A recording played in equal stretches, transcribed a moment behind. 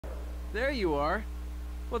There you are.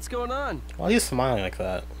 What's going on? Why are you smiling like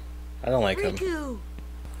that? I don't like him. Riku!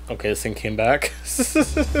 Okay, this thing came back.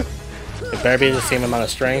 It better be the same amount of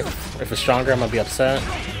strength. If it's stronger, I'm gonna be upset.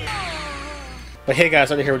 But hey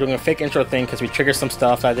guys, over here we're doing a fake intro thing because we triggered some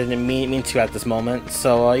stuff that I didn't mean to at this moment.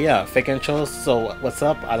 So yeah, fake intros. So what's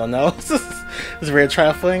up? I don't know. This is very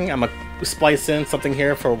trifling. I'm gonna splice in something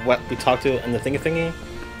here for what we talked to in the thingy.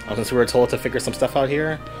 Since we were told to figure some stuff out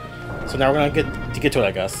here. So now we're gonna get to it,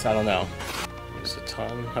 I guess. I don't know. There's a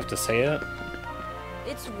ton. I have to say it.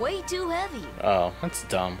 It's way too heavy. Oh, that's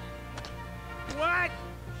dumb. What?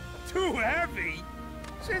 Too heavy?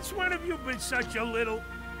 Since when have you been such a little...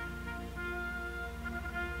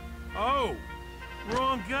 Oh,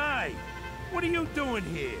 wrong guy. What are you doing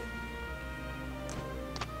here?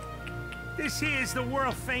 This here's the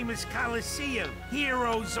world-famous Colosseum,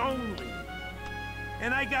 heroes only.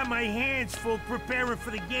 And I got my hands full preparing for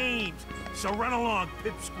the games, so run along,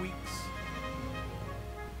 pipsqueaks.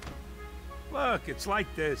 Look, it's like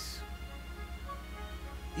this.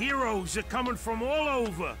 Heroes are coming from all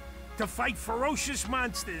over to fight ferocious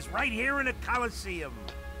monsters right here in the Colosseum.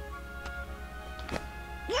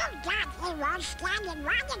 You've got heroes standing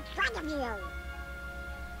right in front of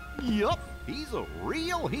you. Yup, he's a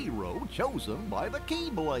real hero chosen by the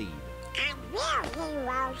Keyblade. And we're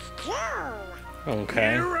heroes too.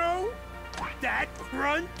 Okay. Hero? That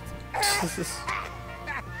grunt?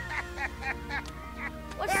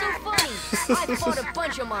 What's so funny? I fought a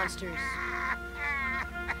bunch of monsters.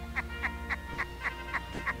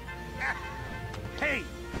 Hey,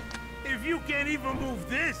 if you can't even move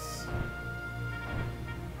this,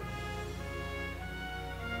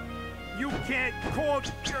 you can't call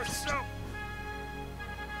yourself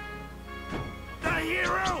the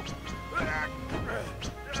hero.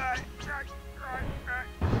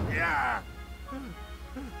 Yeah.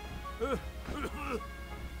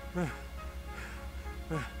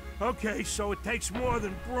 Okay, so it takes more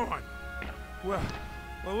than brawn. Well,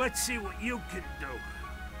 let's see what you can do.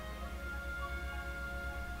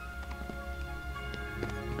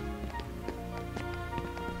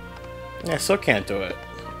 Yeah, I still can't do it.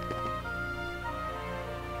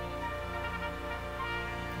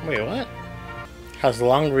 Wait, what? Has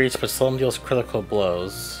long reach but seldom deals critical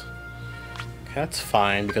blows. Okay, that's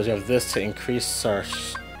fine because we have this to increase our...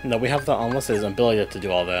 No, we have the unless there's an ability to do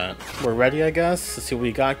all that. We're ready, I guess. Let's see what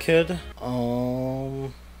we got, kid.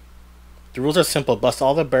 The rules are simple. Bust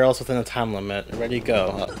all the barrels within a time limit. Ready,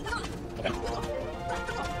 go. Okay.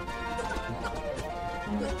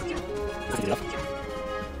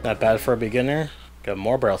 Not bad for a beginner. Got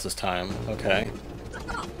more barrels this time. Okay.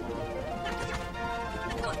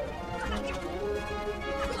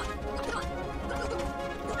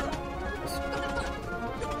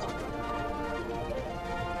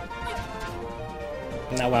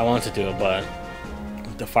 Not what I wanted to do, but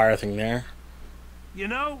the fire thing there. You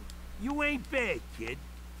know, you ain't bad, kid.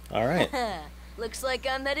 All right. Looks like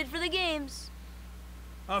I'm headed for the games.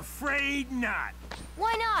 Afraid not.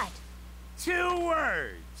 Why not? 2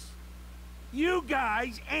 words. You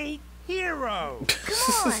guys ain't heroes.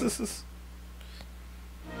 Come on.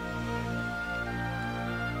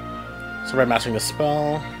 So we're mastering the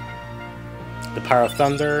spell. The power of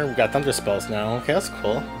thunder. We got thunder spells now. Okay, that's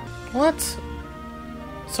cool. What?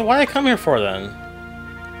 So why did I come here for then?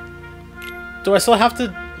 Do I still have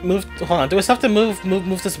to move? Hold on. Do I still have to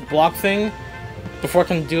move this block thing before I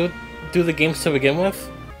can do the games to begin with?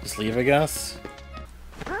 Just leave, I guess.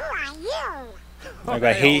 Who are you? I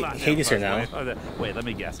got Hold on Hades here now. Wait, let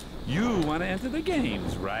me guess. You want to enter the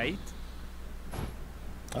games, right?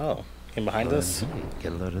 Oh, came behind us.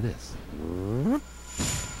 Get a load of this.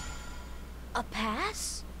 A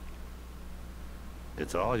pass?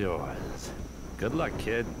 It's all yours. Good luck,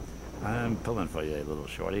 kid. I'm pulling for you, little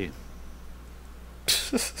shorty.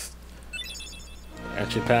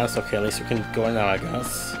 Entry pass. Okay, at least we can go in now, I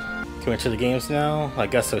guess. Can we enter the games now? I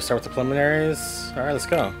guess so. We start with the preliminaries. All right, let's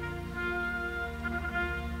go.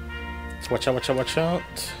 So watch out! Watch out! Watch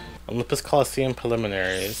out! Olympus Colosseum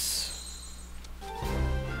preliminaries.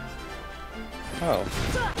 Oh.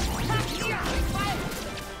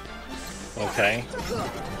 Okay.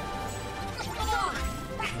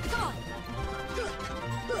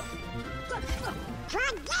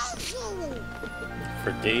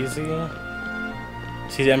 For Daisy?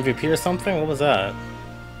 Is he the MVP or something? What was that?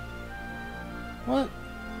 What?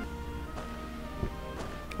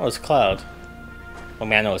 Oh, it's Cloud. Well, I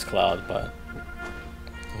mean, I know it's Cloud, but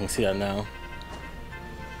you can see that now.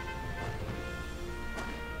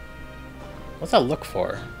 What's that look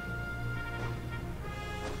for?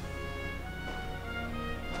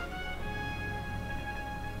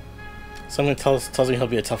 So Something tells me he'll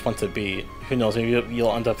be a tough one to beat. Who knows, maybe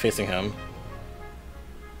you'll end up facing him.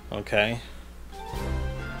 Okay.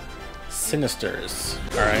 Sinisters.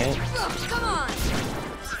 Alright. Come on!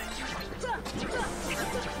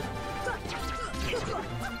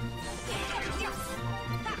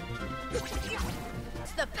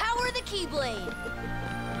 It's the power of the Keyblade!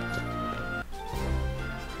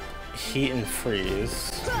 Heat and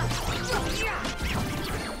freeze.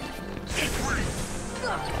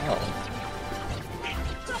 Oh.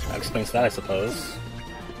 That explains that, I suppose.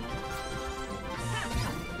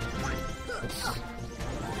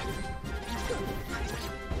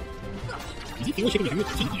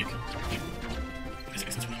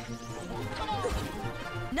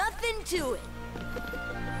 Nothing to it!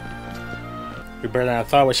 You're better than I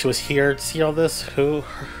thought. Wish she was here to see all this. Who?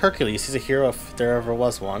 Hercules. He's a hero if there ever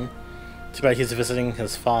was one. Too bad he's visiting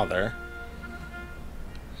his father.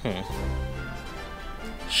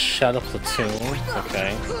 Shadow Platoon.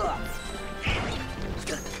 Okay.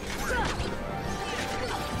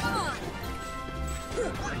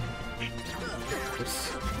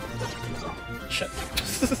 Oops. Shit.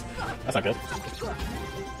 That's not good.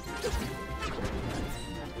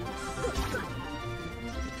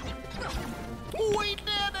 We did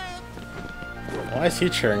it! Why is he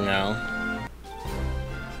cheering now?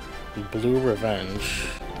 Blue Revenge.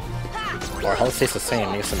 Or health stays the same,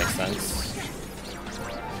 I guess that makes sense.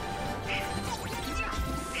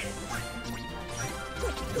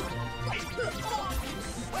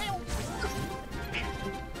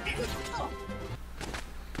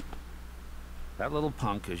 That little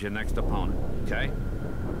punk is your next opponent, okay?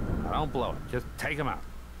 Now don't blow it. Just take him out.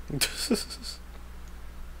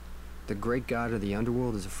 The great god of the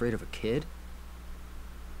underworld is afraid of a kid?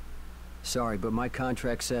 Sorry, but my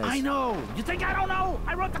contract says... I know! You think I don't know?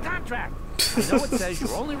 I wrote the contract! I know it says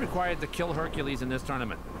you're only required to kill Hercules in this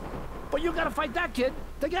tournament. But you gotta fight that kid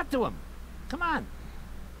to get to him. Come on.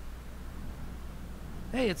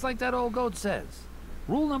 Hey, it's like that old goat says.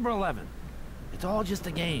 Rule number 11. It's all just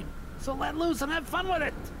a game. So let loose and have fun with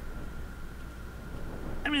it.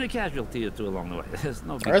 I mean, a casualty or two along the way. There's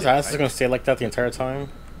no big Are his deal, ass is right? gonna stay like that the entire time?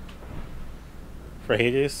 For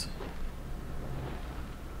Hades?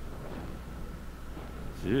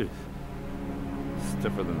 Jeez.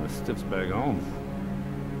 Stiffer than the stiffs back home.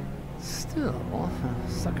 Still,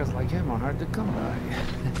 suckers like him are hard to come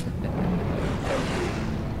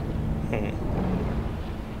by.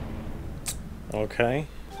 Okay.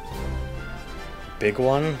 Big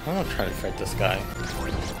one? I'm gonna try to fight this guy.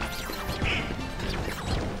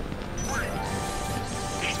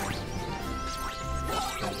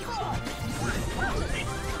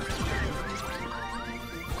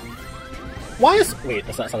 Why is... Wait,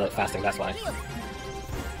 that's not the fasting, that's why. I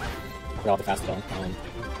forgot the fast phone.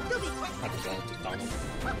 I'm just going to down.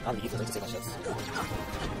 I'm the evil to save my shits.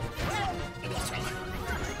 Maybe that's wrong.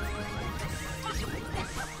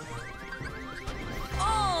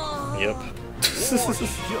 Yep.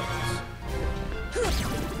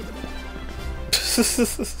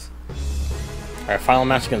 Alright, final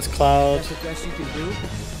match against Cloud. That's the best you can do?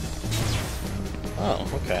 Oh,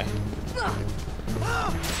 okay.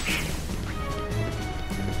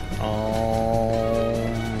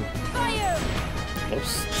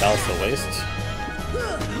 Oops, that was the waste.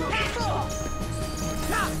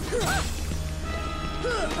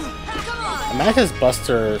 I imagine his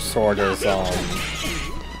Buster sword is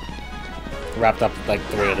wrapped up like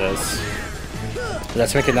the way it is.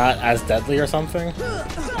 Does that make it not as deadly or something?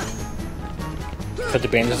 Put the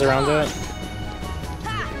bandages around it?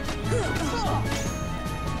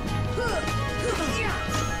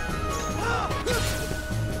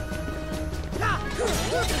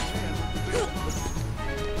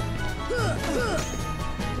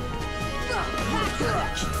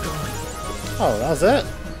 Oh, that was it?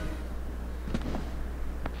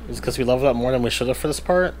 Is it because we leveled up more than we should have for this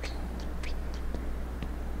part?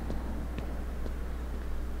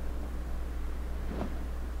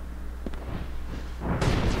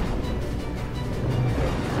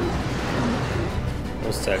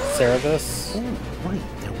 Was to Cerebus? Oh, right.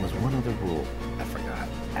 There was one other rule. I forgot.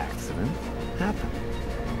 Accident happened.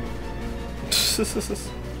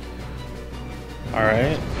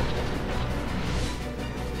 Alright.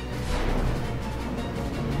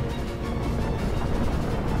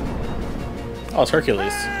 Oh, it's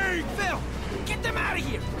Hercules. Hey, Phil! Get them out of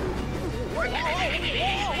here!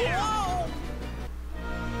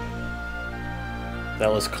 That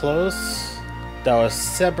was close. That was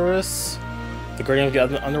Cerberus. The Guardian of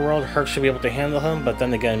the Underworld. Herc should be able to handle him, but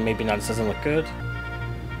then again, maybe not. This doesn't look good.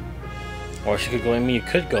 Or she could go in. You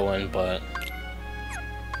could go in, but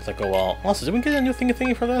it's like, oh well. Also, did we get a new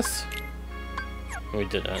thingy for this? We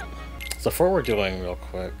didn't. So for what we're doing real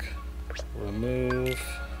quick. Remove.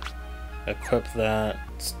 Equip that.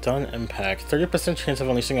 Stun impact. 30% chance of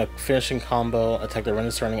unleashing a finishing combo attack that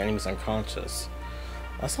renders surrounding enemies unconscious.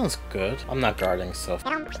 That sounds good. I'm not guarding, so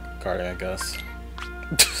guarding, I guess.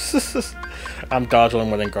 I'm dodging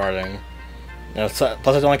more than guarding. You know, plus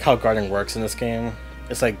I don't like how guarding works in this game.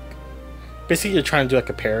 It's like basically you're trying to do like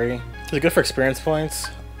a parry. It's good for experience points,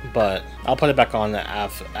 but I'll put it back on the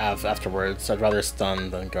afterwards. I'd rather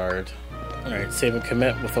stun than guard. Alright, save and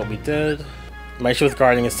commit with what we did. My issue with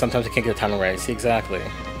guarding is sometimes you can't get the timing right. See, exactly.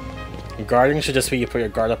 Guarding should just be you put your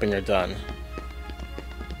guard up and you're done.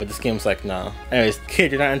 But this game's like, nah. Anyways,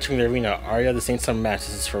 kid, you're not entering the arena. Arya, this ain't some match,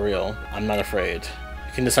 this is for real. I'm not afraid.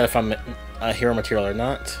 You can decide if I'm a hero material or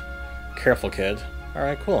not. Careful, kid.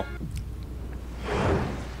 Alright, cool.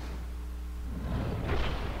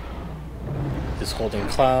 Just holding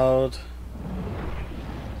Cloud.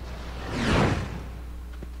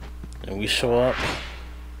 And we show up.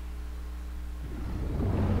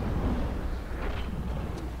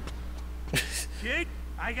 Kid,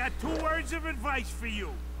 I got 2 words of advice for you.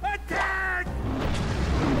 Attack!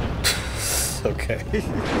 Okay.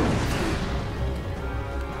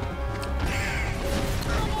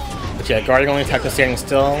 But yeah, guarding only attack with standing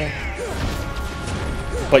still.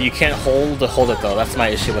 But you can't hold it though. That's my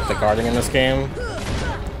issue with the guarding in this game.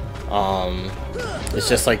 It's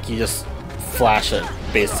just like you just flash it,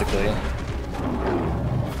 basically. Do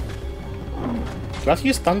I have to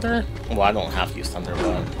use Thunder? Well, I don't have to use Thunder,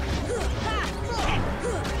 but...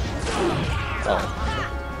 Oh.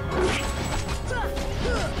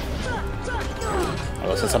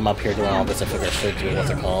 Oh, since I'm up here doing all this, I think I should do what's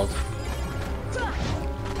it called?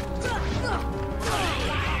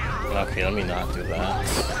 Okay, let me not do that.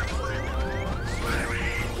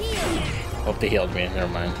 Hope they healed me, never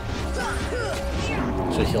mind.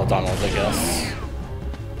 Should heal Donald, I guess.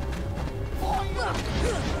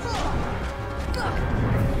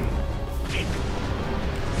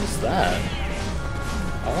 What's that?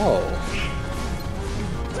 Oh.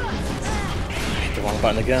 Hit the wrong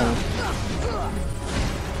button again.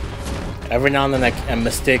 Every now and then I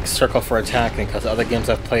mistake circle for attacking because other games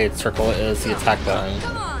I've played, circle is the attack button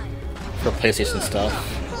for PlayStation stuff.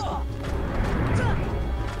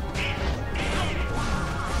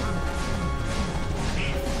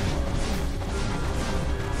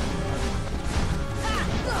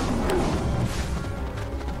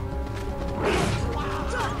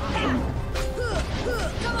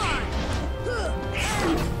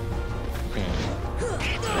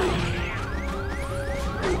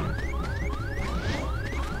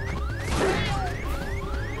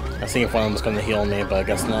 I was thinking if one of them was going to heal me, but I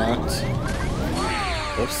guess not.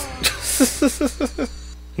 Whoops.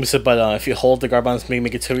 We said, but if you hold the guard buttons,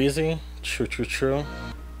 make it too easy. True, true, true.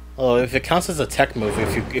 Although if it counts as a tech move,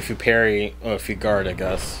 if you parry or if you guard, I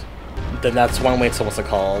guess, then that's one way to what's it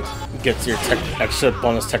called? Gets your extra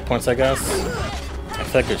bonus tech points, I guess. I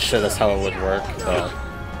feel like it should. That's how it would work. But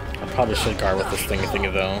I probably should guard with this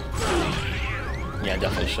thingy though. Yeah, I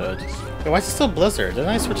definitely should. Wait, why is it still Blizzard? Didn't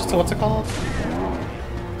I switch it to what's it called?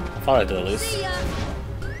 I thought I did at least.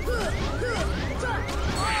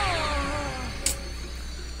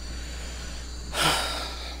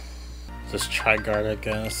 Just try guard, I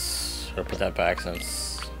guess, or put that back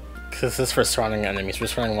since this is for surrounding enemies. We're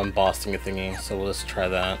surrounding one boss thingy, so we'll just try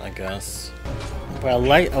that, I guess. But I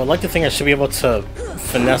would like to think I should be able to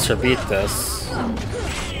finesse or beat this,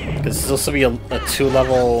 because this will be a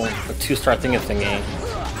 2-star thingy.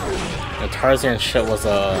 And Tarzan shit was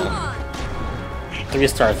a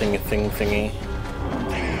 3-star thingy.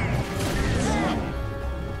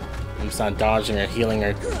 I'm just not dodging or healing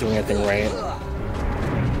or doing anything right.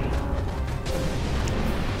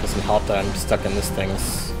 Doesn't help that I'm stuck in this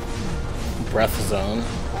thing's breath zone.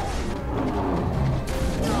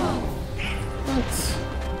 What?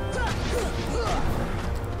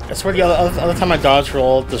 I swear the other time I dodge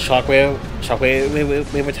rolled the shockwave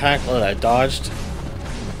attack. Oh, I dodged.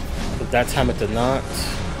 But that time it did not.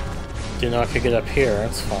 Didn't know I could get up here.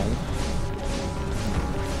 That's fun.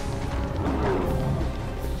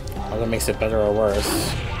 Oh, that makes it better or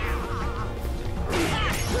worse.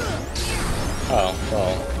 Oh,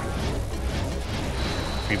 well.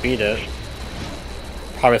 We beat it.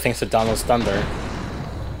 Probably thanks to Donald's Thunder.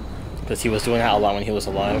 Because he was doing that a lot when he was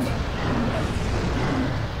alive.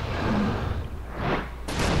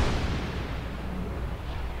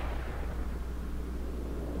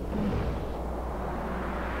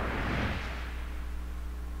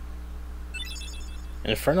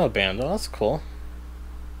 Inferno Band, oh, that's cool.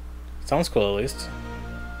 Sounds cool, at least.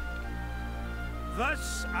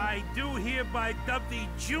 Thus, I do hereby dub the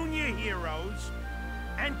junior heroes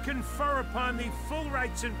and confer upon the full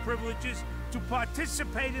rights and privileges to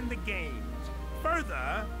participate in the games.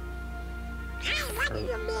 Further, What do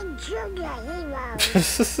you mean, junior hero?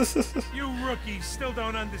 you rookies still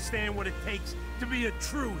don't understand what it takes to be a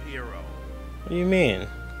true hero. What do you mean?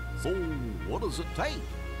 So, what does it take?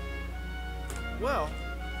 Well,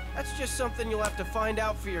 that's just something you'll have to find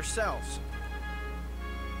out for yourselves.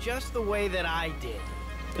 Just the way that I did.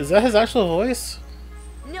 Is that his actual voice?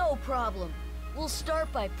 No problem. We'll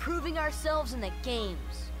start by proving ourselves in the games.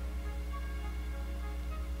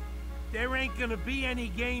 There ain't gonna be any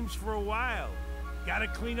games for a while. Gotta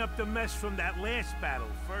clean up the mess from that last battle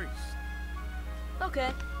first.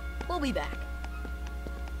 Okay, we'll be back.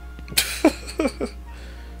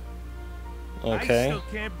 Okay. I still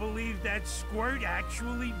can't believe that Squirt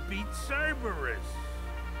actually beat Cerberus.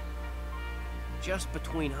 Just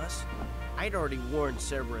between us, I'd already worn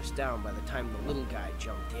Cerberus down by the time the little guy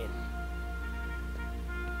jumped in.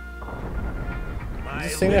 My you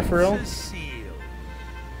sing that for real? lips are sealed.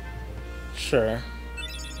 Sure.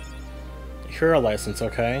 Hero license,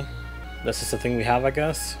 okay. This is the thing we have, I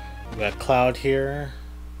guess. We got Cloud here.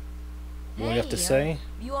 What do you have to say?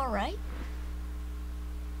 You alright?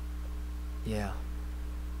 Yeah.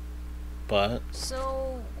 But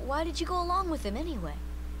So, why did you go along with him anyway?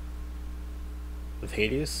 with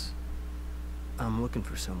Hades? I'm looking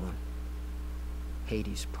for someone.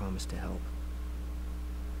 Hades promised to help.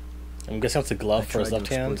 I'm guessing it's a glove for his tried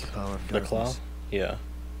left to hand. exploit the power of The claw? darkness, Yeah.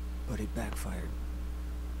 but it backfired.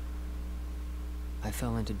 I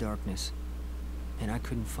fell into darkness, and I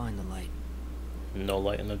couldn't find the light. No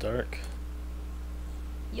light in the dark.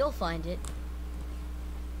 You'll find it.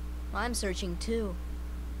 I'm searching too.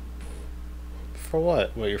 For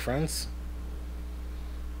what? What, your friends?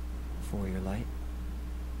 For your light?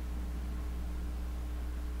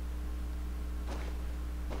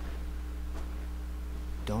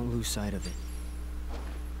 Don't lose sight of it.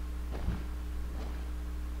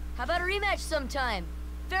 How about a rematch sometime?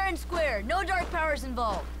 Fair and square, no dark powers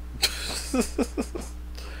involved.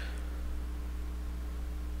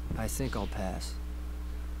 I think I'll pass.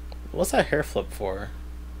 What's that hair flip for?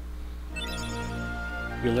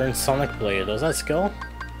 We learned Sonic Blade. Was that a skill?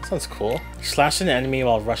 Sounds cool. Slash an enemy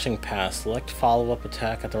while rushing past. Select follow-up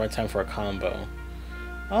attack at the right time for a combo.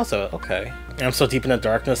 Also, okay. And I'm so deep in the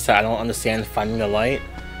darkness that I don't understand finding the light.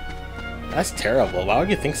 That's terrible. Why would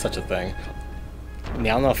you think such a thing? I mean, I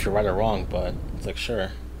don't know if you're right or wrong, but it's like,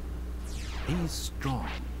 sure. He's strong.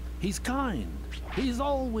 He's kind. He's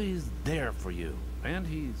always there for you. And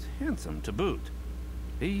he's handsome to boot.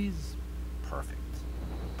 He's perfect.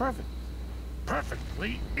 Perfect.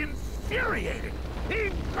 Perfectly infuriating. He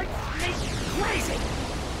makes me crazy.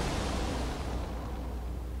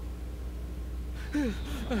 Wait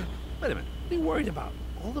a minute. What are you worried about?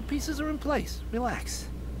 All the pieces are in place. Relax.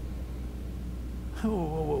 Whoa,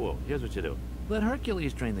 whoa, whoa, whoa. Here's what you do. Let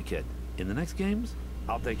Hercules train the kid. In the next games,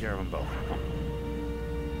 I'll take care of them both.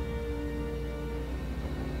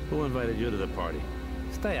 Who invited you to the party?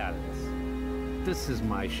 Stay out of this. This is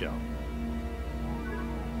my show.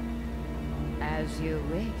 As you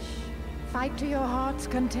wish. Fight to your heart's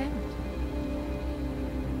content.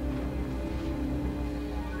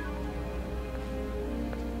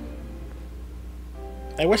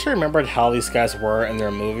 I wish I remembered how these guys were in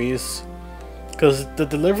their movies. Because the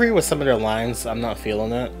delivery with some of their lines, I'm not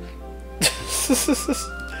feeling it.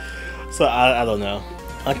 So I don't know.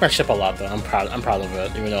 I like my ship a lot though. I'm proud of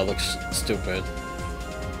it, even though it looks stupid.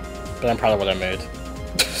 But I'm proud of what I made.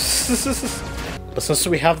 But since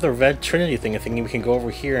we have the red Trinity thing, I think we can go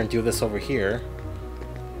over here and do this over here.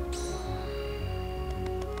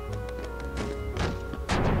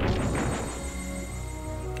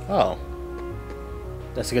 Oh.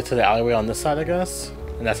 That's to get to the alleyway on this side, I guess?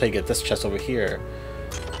 And that's how you get this chest over here.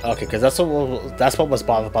 Okay, because that's what was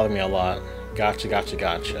bothering me a lot. Gotcha.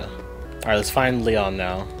 Alright, let's find Leon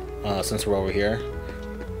now, since we're over here.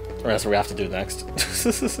 Or that's what we have to do next.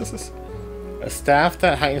 A staff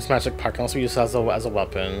that heightens magic power can also be used as a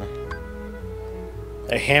weapon.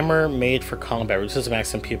 A hammer made for combat reduces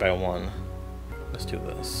max MP by 1. Let's do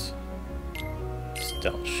this.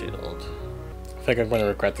 Stealth shield. I think I'm going to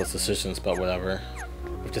regret those decisions, but whatever.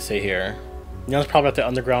 We have to say here. Leon's probably at the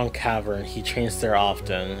underground cavern. He trains there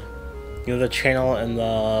often. You know the channel and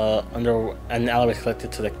the alleyway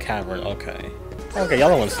connected to the cavern. Okay. Okay,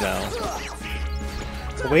 yellow ones now.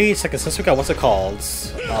 Wait a second, since we got what's it called?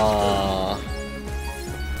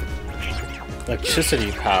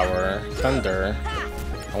 Electricity power, thunder.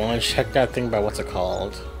 I want to check that thing by what's it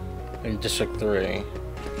called in District 3.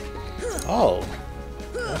 Oh,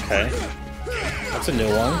 okay. That's a new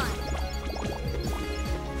one.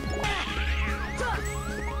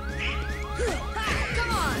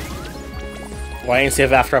 Why didn't you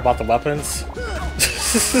save after I bought the weapons?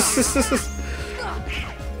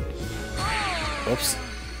 Oops.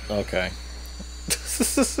 Okay.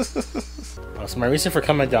 Oh, so my reason for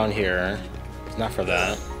coming down here is not for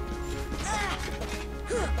that.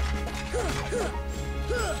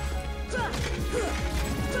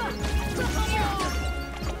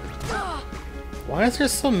 Why is there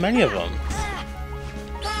so many of them?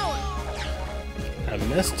 I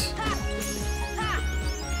missed.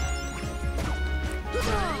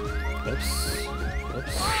 Oops.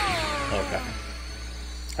 Oops. Okay.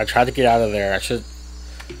 I tried to get out of there. I should.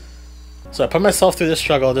 So I put myself through this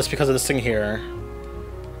struggle just because of this thing here.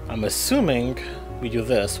 I'm assuming we do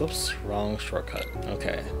this. Whoops. Wrong shortcut.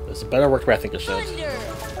 Okay. There's a better work where I think it should.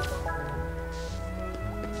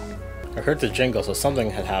 I heard the jingle, so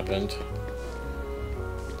something had happened.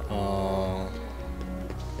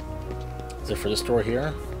 Is it for this door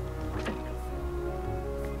here?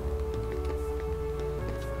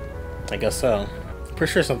 I guess so.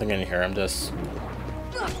 Pretty sure there's something in here. I'm just...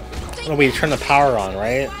 Oh, we turn the power on,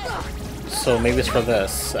 right? So maybe it's for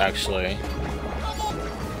this, actually.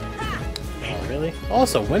 Oh, really? Oh,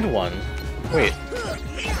 it's a wind one. Wait.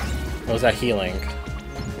 Or was that healing?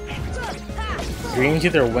 Green's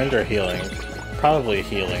either wind or healing. Probably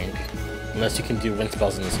healing. Unless you can do wind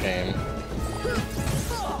spells in this game.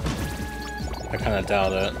 I kinda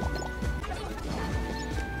doubt it.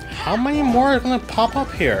 How many more are gonna pop up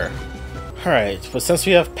here? Alright, but since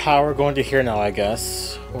we have power going to here now, I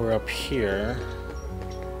guess. We're up here.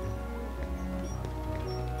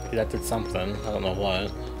 Okay, that did something. I don't know what.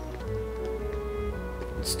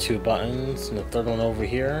 It's 2 buttons, and the third one over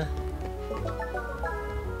here.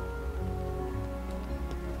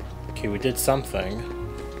 Okay, we did something.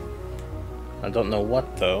 I don't know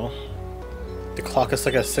what, though. The clock is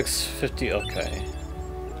like at 6:50. Okay.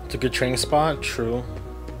 It's a good training spot. True.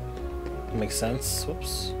 Makes sense.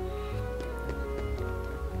 Whoops.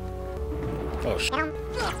 Oh, sh.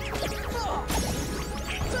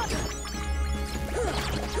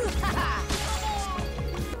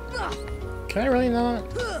 Can I really not?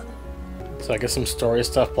 So I guess some story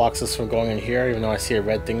stuff blocks us from going in here, even though I see a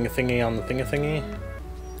red thingy on the thingy.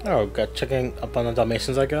 Oh, got checking up on the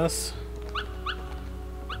Dalmatians, I guess.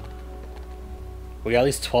 We got at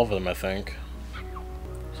least 12 of them, I think.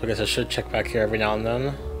 So I guess I should check back here every now and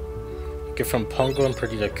then. Get from Pongo and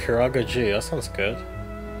Perdita Kiraga G, that sounds good.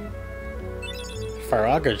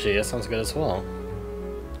 Faraga G, that sounds good as well.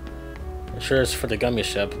 I'm sure it's for the gummy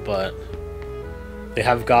ship, but they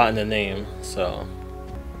have gotten a name, so.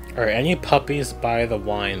 Are any puppies by the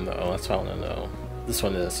wine, though? That's what I want to know. This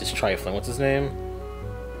one is. He's trifling. What's his name?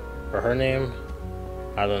 Or her name?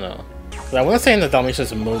 I don't know. But I want to say in the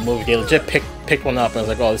Dalmatians movie, they legit picked one up and I was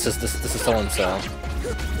like, oh, this is so and so.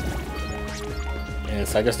 And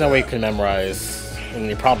it's like, there's no way you can memorize. And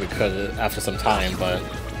you probably could after some time, but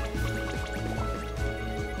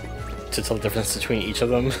to tell the difference between each of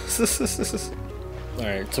them.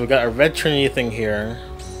 Alright, so we got a red trinity thing here.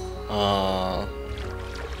 And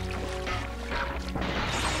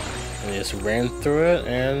they just ran through it,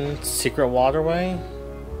 and secret waterway.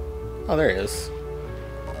 Oh, there he is.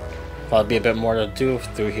 Thought it'd be a bit more to do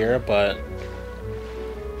through here, but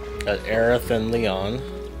got Aerith and Leon.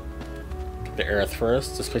 Get the Aerith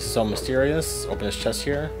first. This place is so mysterious. Open his chest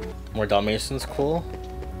here. More Dalmatians, cool.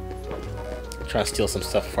 I'm trying to steal some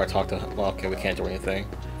stuff before I talk to him. Well, okay, we can't do anything.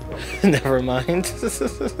 Never mind.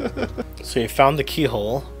 So you found the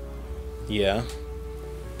keyhole. Yeah.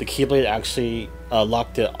 The Keyblade actually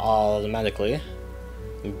locked it automatically.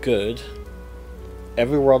 Good.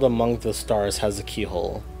 Every world among the stars has a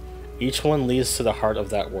keyhole. Each one leads to the heart of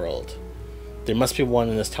that world. There must be one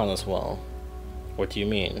in this town as well. What do you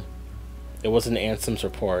mean? It was in Ansem's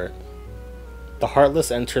report. The Heartless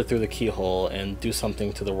enter through the keyhole and do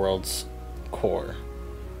something to the world's core.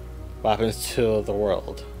 What happens to the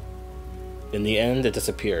world? In the end, it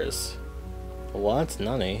disappears. What?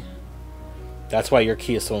 Nani? That's why your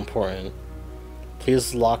key is so important.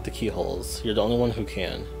 Please lock the keyholes. You're the only one who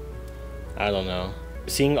can. I don't know.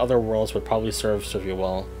 Seeing other worlds would probably serve you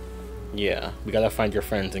well. Yeah, we gotta find your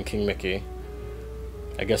friends in King Mickey.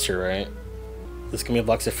 I guess you're right. This can be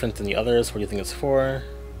looks different than the others. What do you think it's for?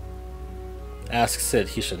 Ask Sid,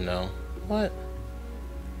 he should know. What?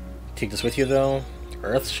 Take this with you though?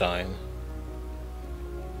 Earthshine.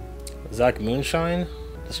 Is that like moonshine?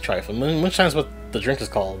 Let's try it. Moonshine's what the drink is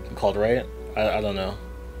called, right? I don't know.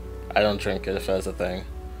 I don't drink it if that's a thing.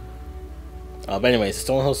 But anyways, it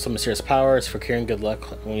still holds some mysterious power. It's for curing good luck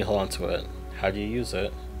when you hold on to it. How do you use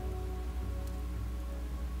it?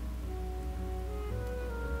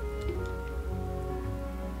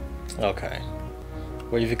 Okay.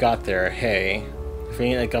 What have you got there? Hey. If you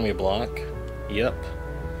need a gummy block. Yep.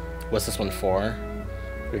 What's this one for?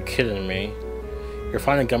 You're kidding me. You're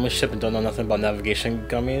finding a gummy ship and don't know nothing about navigation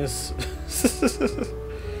gummies?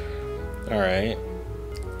 Alright.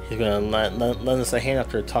 He's gonna lend us a hand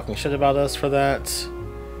after talking shit about us for that.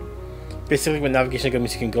 Basically, with navigation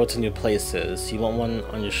gummies, you can go to new places. You want one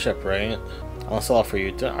on your ship, right? I'll sell it for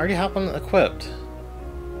you. I already have one equipped.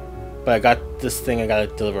 But I got this thing I gotta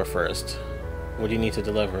deliver first. What do you need to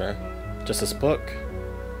deliver? Just this book?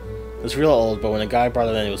 It's real old, but when a guy brought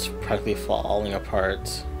it in, it was practically falling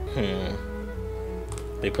apart.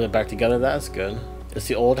 They put it back together? That's good. It's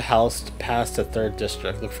the old house past the 3rd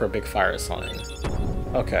district. Look for a big fire sign.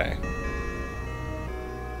 Okay.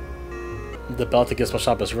 The bell to Gizmo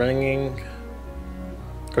shop is ringing.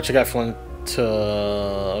 Go check out for one to...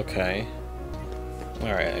 Okay.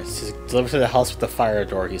 Alright, deliver to the house with the fire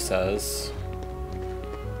door, he says.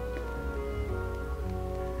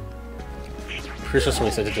 Pretty sure that's what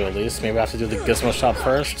he said to do at least. Maybe I have to do the Gizmo shop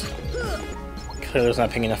first. Clearly I was not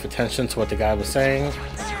paying enough attention to what the guy was saying.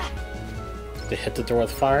 They hit the door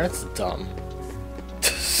with fire? That's dumb.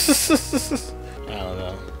 I don't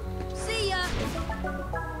know. See ya.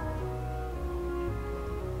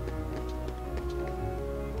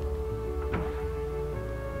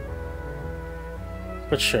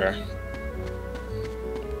 But sure.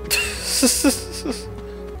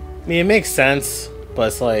 I mean, it makes sense, but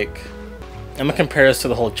it's like... I'm gonna compare this to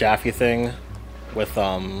the whole Jaffe thing with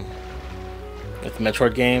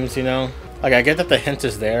Metroid games, you know? Like, I get that the hint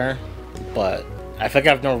is there, but I feel like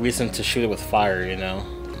I have no reason to shoot it with fire, you know?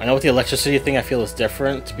 I know with the electricity thing I feel is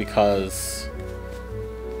different because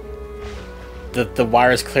the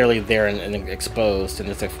wire is clearly there and exposed, and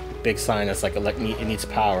it's a big sign that's like it needs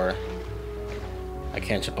power. I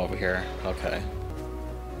can't jump over here. Okay.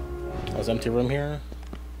 Oh, there's an empty room here?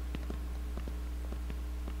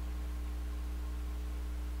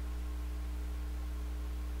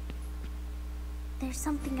 There's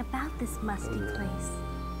something about this musty place.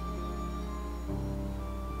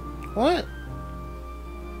 What?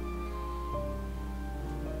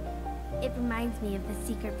 It reminds me of the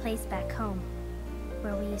secret place back home,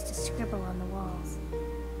 where we used to scribble on the walls.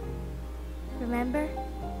 Remember?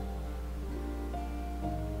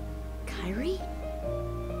 Kyrie?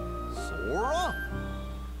 Sora?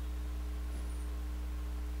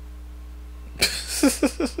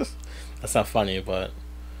 That's not funny, but...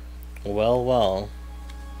 Well, well.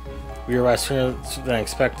 We arrived sooner than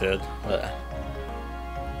expected.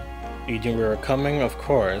 You knew we were coming? Of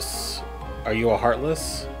course. Are you a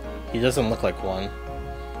Heartless? He doesn't look like one.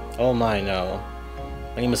 Oh my, no.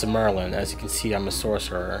 My name is Merlin. As you can see, I'm a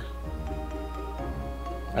sorcerer.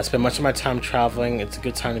 I spend much of my time traveling. It's a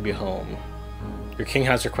good time to be home. Your king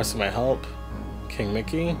has requested my help. King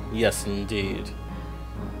Mickey? Yes, indeed.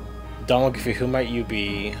 Donald, who might you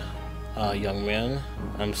be, young man?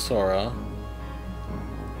 I'm Sora.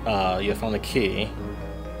 You found the key.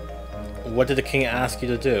 What did the king ask you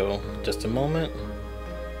to do? Just a moment.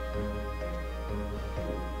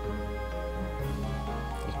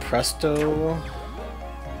 Presto.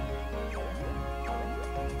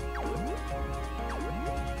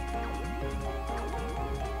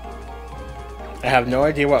 I have no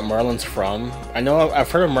idea what Merlin's from. I know I've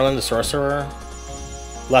heard of Merlin the Sorcerer.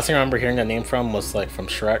 Last thing I remember hearing that name from was like from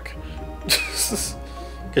Shrek.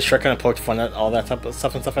 Because Shrek kind of poked fun at all that type of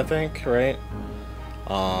stuff and stuff, I think, right?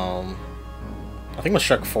 I think it was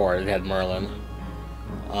Shrek 4, they had Merlin.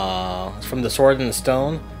 From the Sword and the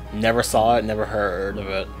Stone, never saw it, never heard of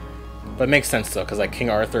it. But it makes sense though, because like King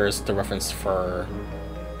Arthur is the reference for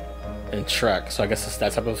in Shrek, so I guess it's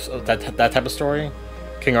that type of that type of story.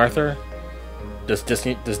 King Arthur, just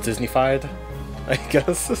Disney-fied, I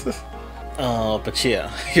guess. But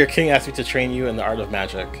yeah, your king asked me to train you in the art of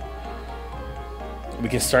magic. We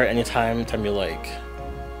can start anytime you like.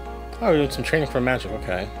 Oh, we're doing some training for magic,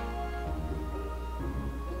 okay.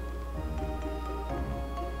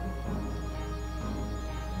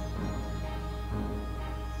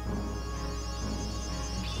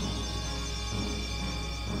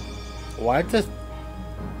 Why does...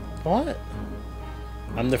 What?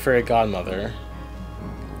 I'm the fairy godmother.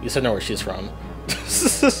 You said know where she's from.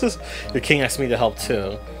 Your king asked me to help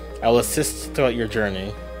too. I will assist throughout your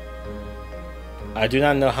journey. I do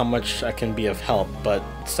not know how much I can be of help, but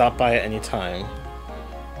stop by at any time.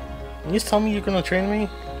 Can you just tell me you're gonna train me?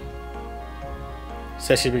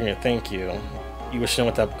 Says she's bringing a thank you. You wish to know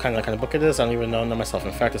what that kind of book it is? I don't even know myself.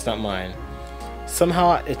 In fact, it's not mine.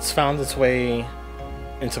 Somehow it's found its way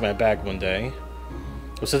into my bag one day.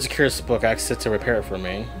 It was such a curious book, I asked it to repair it for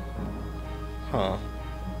me. Huh.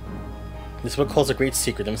 This book holds a great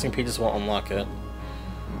secret. The missing pages won't unlock it.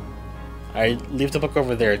 I leave the book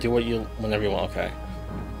over there. Do what you whenever you want. Okay.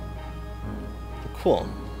 Cool.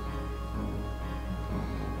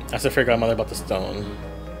 I have to figure out mother about the stone.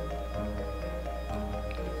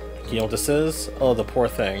 You know what this is? Oh, the poor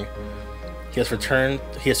thing. He has turned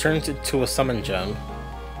into a summon gem.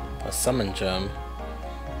 A summon gem.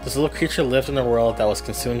 This little creature lived in a world that was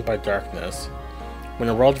consumed by darkness. When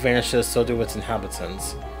a world vanishes, so do its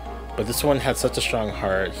inhabitants. But this one had such a strong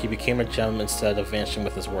heart, he became a gem instead of vanishing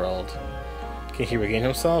with his world. Can he regain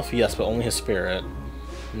himself? Yes, but only his spirit.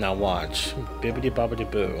 Now watch. Bibbidi bobbidi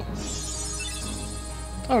boo.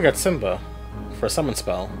 Oh, we got Simba. For a summon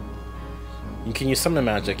spell. You can use summon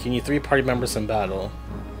magic. You need 3 party members in battle.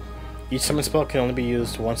 Each summon spell can only be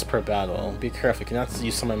used once per battle. Be careful, you cannot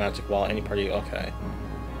use summon magic while any party... Okay.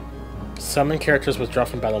 Summon characters withdraw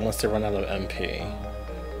from battle once they run out of MP.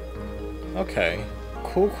 Okay.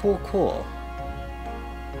 Cool, cool, cool.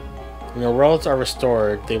 When your worlds are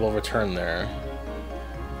restored, they will return there.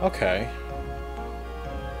 Okay.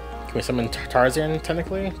 Can we summon Tarzan,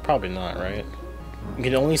 technically? Probably not, right? You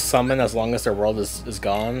can only summon as long as their world is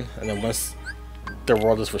gone, and then once their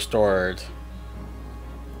world is restored,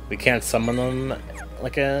 we can't summon them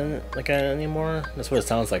anymore? That's what it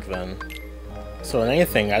sounds like then. So in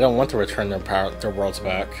anything, I don't want to return their worlds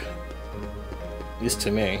back. At least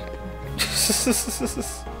to me.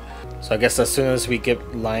 So I guess as soon as we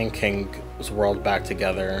get Lion King's world back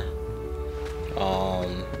together,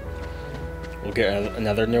 we'll get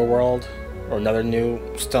another new world, or another new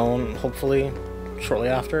stone, hopefully, shortly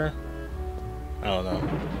after. I don't know.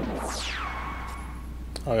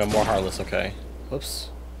 Oh, I got more Heartless, okay. Whoops.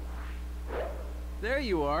 There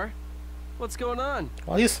you are. What's going on?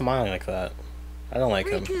 Why are you smiling like that? I don't like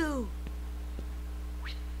him. Riku!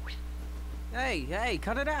 Hey,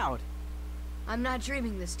 cut it out. I'm not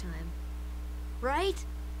dreaming this time. Right?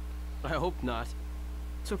 I hope not.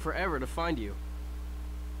 Took forever to find you.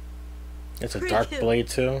 It's a dark blade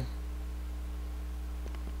too.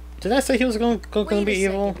 Did I say he was going to be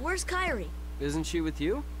evil? Where's Kairi? Isn't she with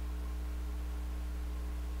you?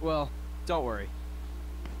 Well, don't worry.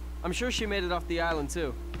 I'm sure she made it off the island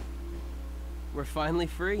too. We're finally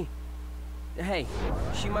free. Hey,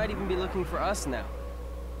 she might even be looking for us now.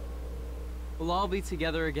 We'll all be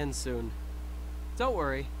together again soon. Don't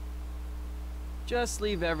worry. Just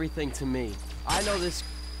leave everything to me. I know this...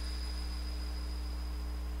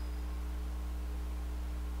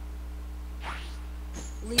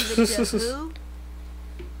 Leave it to who?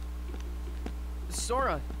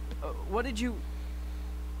 Sora, what did you...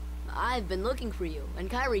 I've been looking for you, and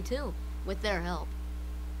Kairi too, with their help.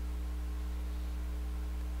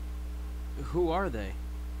 Who are they?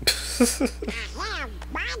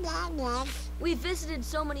 We visited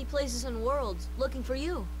so many places and worlds, looking for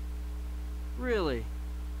you. Really?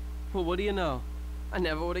 Well, what do you know? I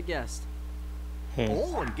never would have guessed.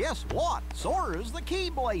 Oh, and guess what? Sora's the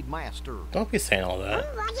Keyblade Master. Don't be saying all that.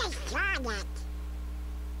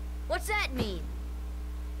 What's that mean?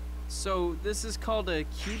 So, this is called a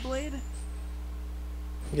Keyblade?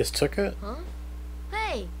 You just took it? Huh?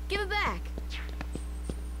 Hey, give it back.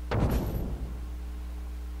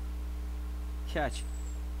 Catch.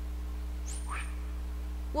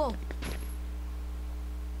 Whoa.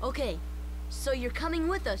 Okay, so you're coming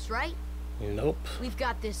with us, right? Nope. We've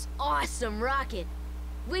got this awesome rocket.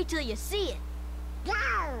 Wait till you see it.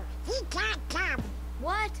 No, he can't come.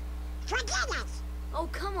 What? Forget it. Oh,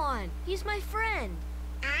 come on. He's my friend.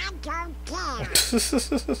 I don't care.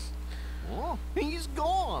 Oh, he's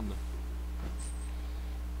gone.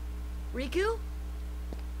 Riku?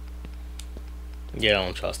 Yeah, I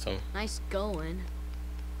don't trust him. Nice going.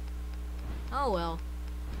 Oh well.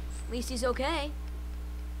 At least he's okay.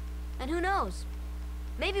 And who knows?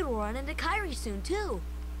 Maybe we'll run into Kairi soon too.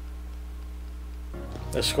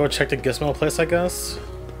 Let's go check the Gizmo place, I guess.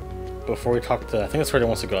 Before we talk to... I think that's where he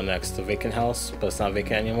wants to go next. The vacant house, but it's not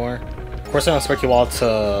vacant anymore. Of course, I don't expect you all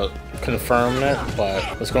to confirm it, but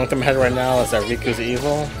what's going through my head right now is that Riku's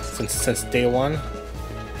evil since day one.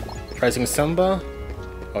 Rising Simba?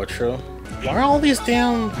 Oh, true. Why are all these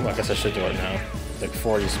damn... Well, I guess I should do it now. Like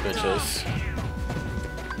 40 bitches.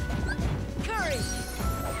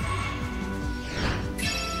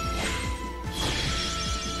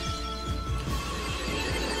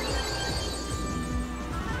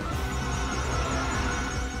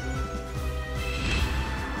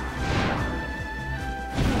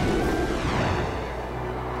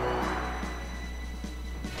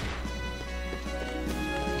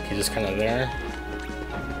 He's just kind of there.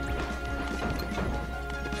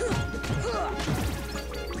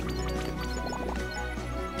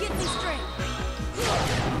 Get me straight.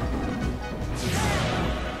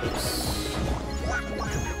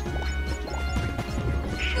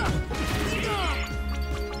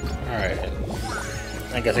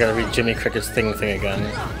 I guess I gotta read Jimmy Cricket's thing again.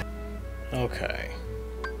 Okay.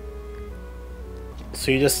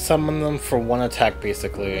 So you just summon them for one attack,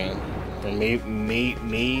 basically. Or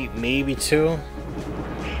maybe two?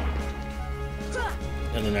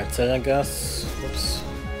 And then that's it, I guess. Whoops.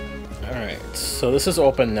 Alright, so this is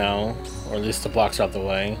open now. Or at least the blocks are out the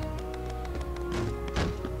way.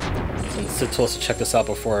 And Sid told us to check this out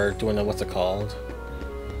before doing the, what's it called?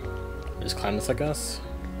 Just climb this, I guess?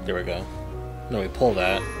 There we go. No, we pull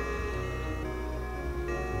that.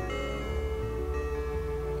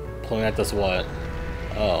 Pulling that does what?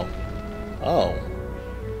 Oh. Oh.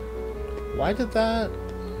 Why did that?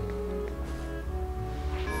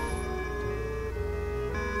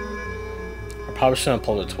 I probably shouldn't have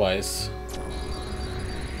pulled it twice.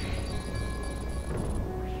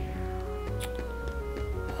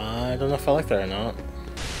 I don't know if I like that or not.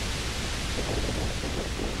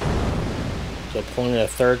 So pulling it a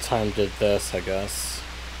third time did this, I guess.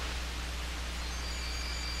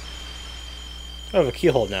 Oh, I have a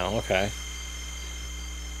keyhole now, okay.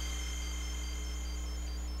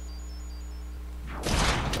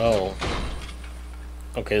 Oh.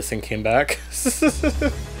 Okay, this thing came back. It's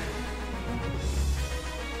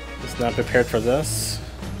not prepared for this.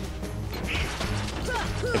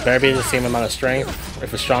 It better be the same amount of strength.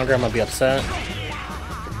 If it's stronger, I'm gonna be upset.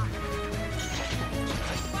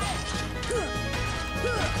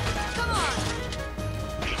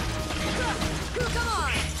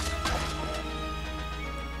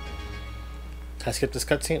 Can I skip this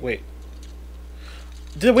cutscene? Wait.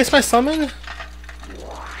 Did it waste my summon?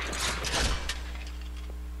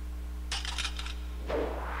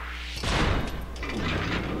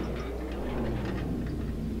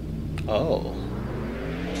 Oh.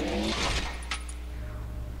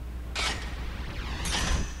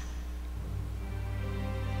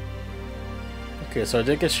 Okay, so I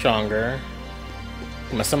did get stronger.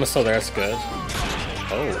 My summon's still there, that's good.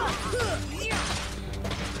 Oh.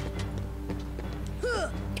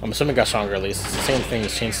 I'm assuming it got stronger at least. It's the same thing,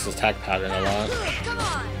 just changed his attack pattern a lot.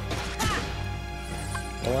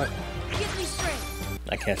 You know what?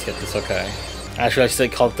 I can't skip this, okay. Actually, I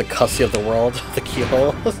should call it the cussy of the world, the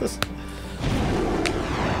keyhole.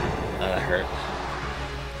 That hurt.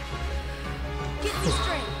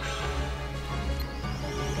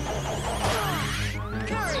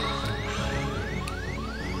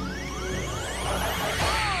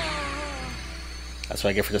 That's what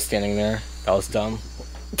I get for just standing there. That was dumb.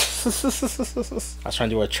 I was trying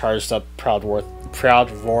to do a charged up proud roar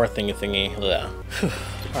thingy. Yeah.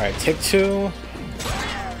 Alright, take two.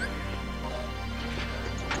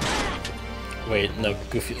 Wait, no,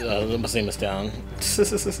 Goofy, Limousine down.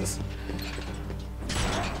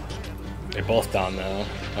 They're both down now.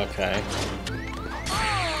 Okay.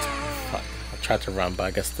 Fuck. I tried to run, but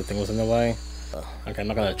I guess the thing was in the way. Okay, I'm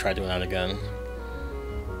not gonna try doing that again.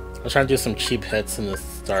 I was trying to do some cheap hits in the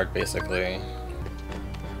start, basically.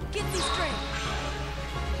 Get me straight.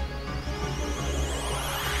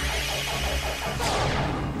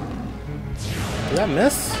 Did that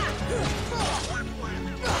miss?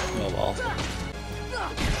 Oh well.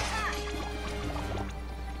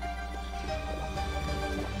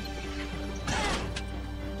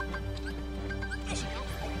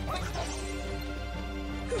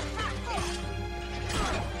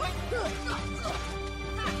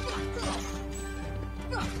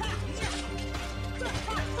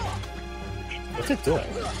 What's it doing?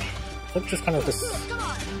 Flip just kind of just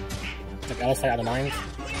like out of sight, out of mind.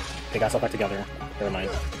 They got stuff back together. Never mind.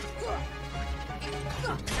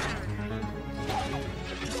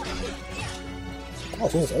 Oh,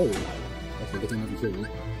 this is old. Okay, good thing over here.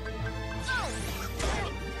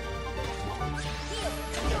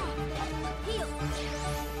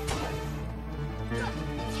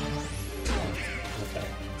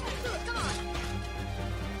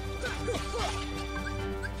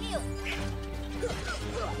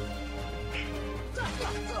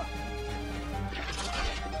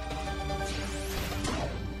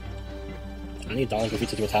 I need Dollar Goofy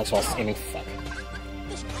to do attacks while aiming. Fuck.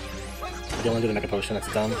 I don't want to do the Mega Potion, that's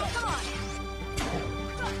dumb.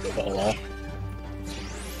 But oh well.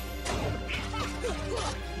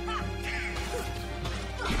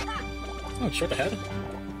 Oh, short the head?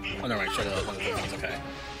 Oh no, right, short the one of the things, okay.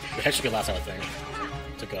 The head should be last, I would think,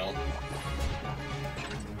 to go.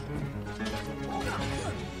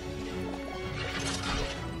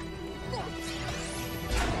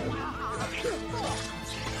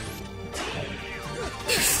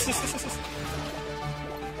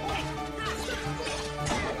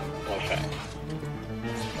 Okay.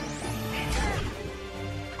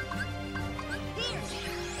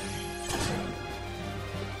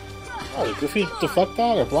 Oh, did Goofy deflect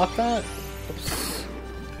that or block that? Oops.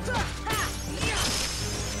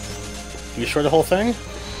 You sure the whole thing?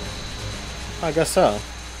 I guess so.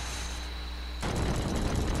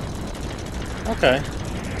 Okay.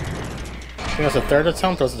 I think that's the third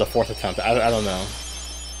attempt or was it the fourth attempt? I don't know.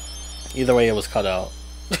 Either way, it was cut out.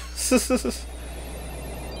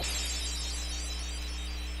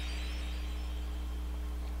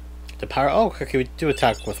 The power. Oh, okay, we do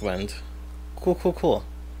attack with wind. Cool, cool, cool.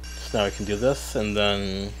 So now we can do this and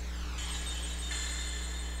then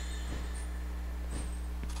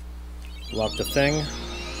lock the thing.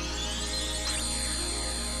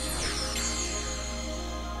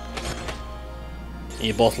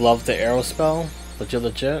 You both love the arrow spell?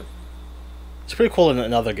 Legit. It's pretty cool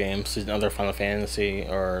in other games, in other Final Fantasy,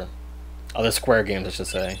 or other Square games, I should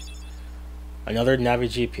say. Another Navi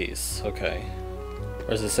G piece, okay.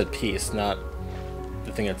 Or as it said piece, not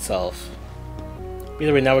the thing itself.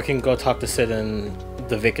 Either way, now we can go talk to Sid in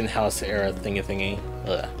the vacant house era thingy.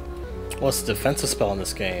 Ugh. What's the defensive spell in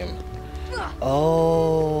this game?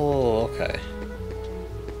 Oh, okay.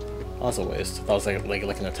 That was a waste. That was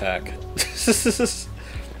like an attack.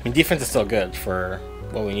 I mean, defense is still good for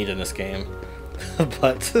what we need in this game.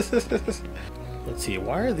 But let's see,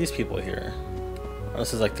 why are these people here? Oh,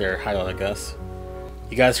 this is like their hideout, I guess.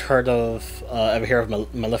 You guys ever hear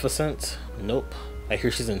of Maleficent? Nope. I hear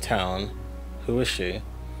she's in town. Who is she?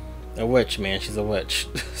 A witch, man. She's a witch.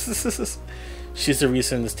 She's the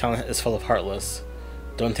reason this town is full of Heartless.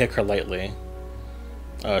 Don't take her lightly.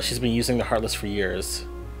 She's been using the Heartless for years.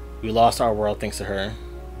 We lost our world thanks to her.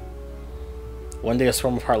 One day a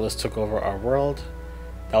swarm of Heartless took over our world.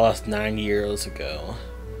 That was 9 years ago.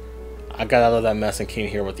 I got out of that mess and came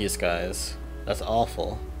here with these guys. That's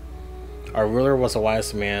awful. Our ruler was a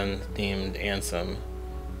wise man named Ansem.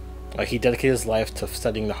 He dedicated his life to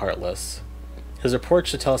studying the Heartless. His report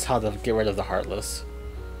should tell us how to get rid of the Heartless.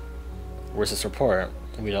 Where's this report?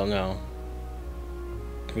 We don't know.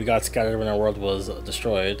 We got scattered when our world was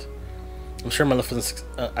destroyed. I'm sure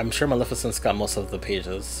Maleficent's got most of the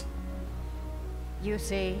pages. You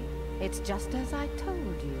see, it's just as I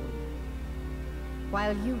told you.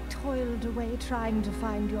 While you toiled away trying to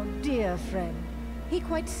find your dear friend, he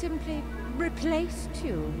quite simply replaced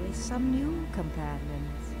you with some new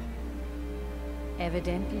companions.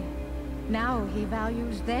 Evidently, now he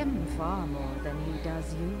values them far more than he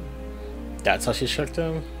does you. That's how she tricked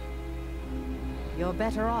him? You're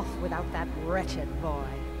better off without that wretched boy.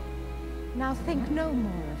 Now think no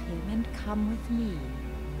more of him and come with me.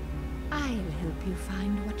 I'll help you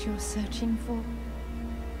find what you're searching for.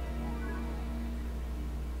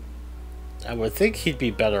 I would think he'd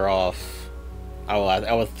be better off.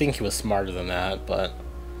 I would think he was smarter than that, but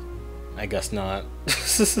I guess not.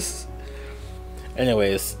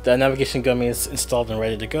 Anyways, the navigation gummy is installed and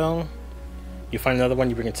ready to go. You find another one,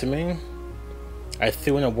 you bring it to me. I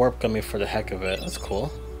threw in a warp gummy for the heck of it. That's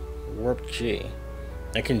cool. Warp G.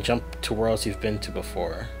 I can jump to worlds you've been to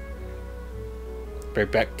before.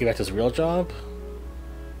 Get back to his real job.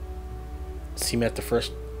 See me at the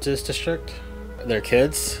first district. They're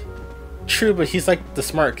kids. True, but he's like the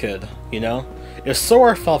smart kid, you know? If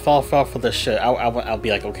Sora fell for this shit, I'll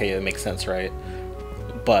be like, okay, it makes sense, right?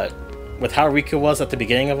 But with how Riku was at the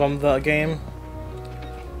beginning of the game,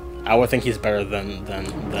 I would think he's better than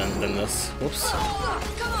this. Whoops.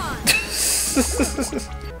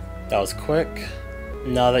 That was quick.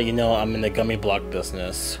 Now that you know I'm in the gummy block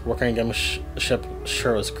business, working a gummy ship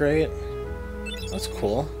sure was great. That's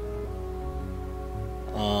cool.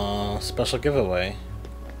 Special giveaway.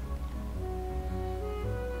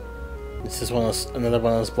 This is another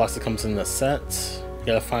one of those blocks that comes in the set. You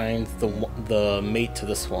gotta find the mate to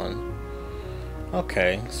this one.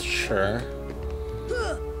 Okay, sure.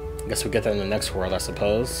 I guess we get that in the next world, I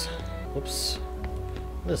suppose. Whoops.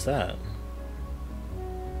 What is that?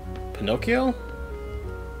 Pinocchio?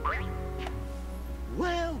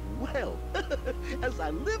 Well, as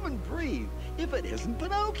I live and breathe, if it isn't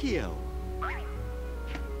Pinocchio.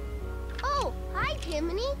 Oh, hi,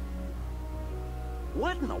 Jiminy.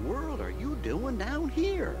 What in the world are you doing down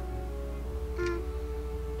here?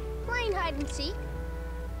 Playing hide and seek.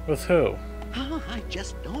 With who? I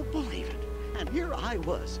just don't believe it. And here I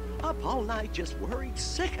was, up all night just worried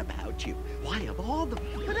sick about you. Why, of all the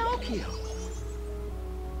Pinocchio?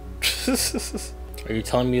 Are you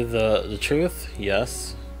telling me the truth?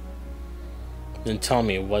 Yes. Then tell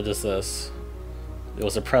me, what is this? It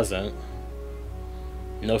was a present.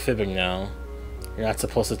 No fibbing now. You're not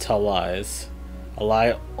supposed to tell lies. A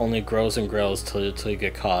lie only grows and grows till you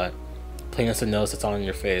get caught. Plain as the nose that's on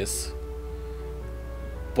your face.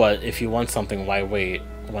 But if you want something, why wait?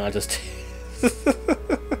 Why not just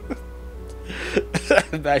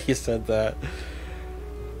Bad he said that.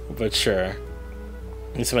 But sure.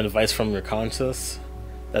 Need some advice from your conscience?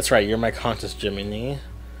 That's right, you're my conscience, Jiminy.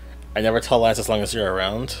 I never tell lies as long as you're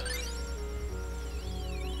around.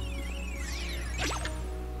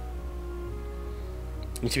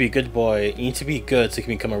 You need to be a good boy. You need to be good so you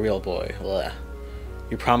can become a real boy. Blech.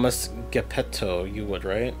 You promised Geppetto you would,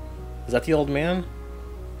 right? Is that the old man?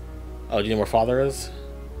 Oh, do you know where Father is?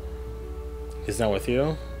 He's not with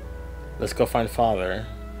you? Let's go find Father.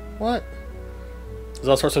 What? There's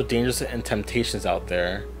all sorts of dangers and temptations out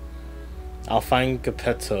there. I'll find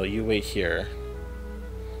Geppetto, you wait here.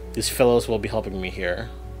 These fellows will be helping me here.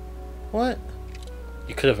 What?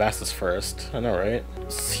 You could have asked us first. I know, right?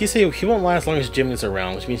 He said he won't lie as long as Jim is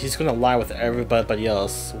around, which means he's gonna lie with everybody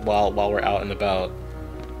else while we're out and about.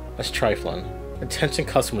 That's trifling. Attention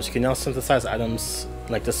customers, you can now synthesize items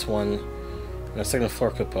like this one on the second floor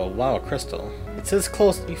cupola. Wow, a crystal. It says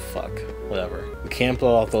close. You fuck. Whatever. We can't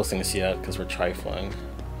blow out those things yet because we're trifling.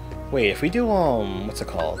 Wait, if we do what's it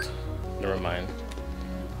called? Never mind.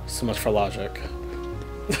 So much for logic.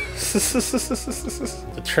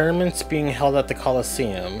 The tournament's being held at the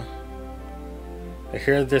Colosseum. I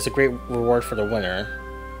hear there's a great reward for the winner.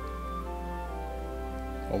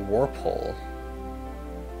 A warp hole.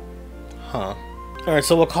 Huh. Alright,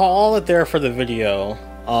 so we'll call it there for the video.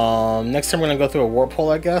 Next time we're gonna go through a warp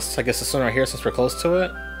hole, I guess. I guess this one right here since we're close to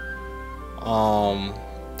it.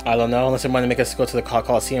 I don't know, unless they want to make us go to the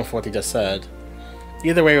Colosseum for what they just said.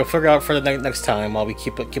 Either way, we'll figure out for the next time while we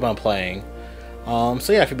keep on playing. So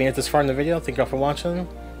yeah, if you made it this far in the video, thank you all for watching.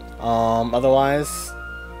 Otherwise,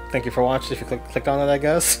 thank you for watching if you clicked on it, I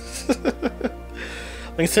guess.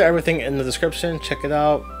 Links to everything in the description, check it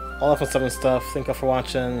out. All that fun stuff and stuff. Thank you all for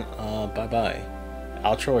watching. Bye bye.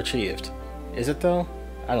 Outro achieved. Is it though?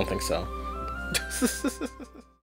 I don't think so.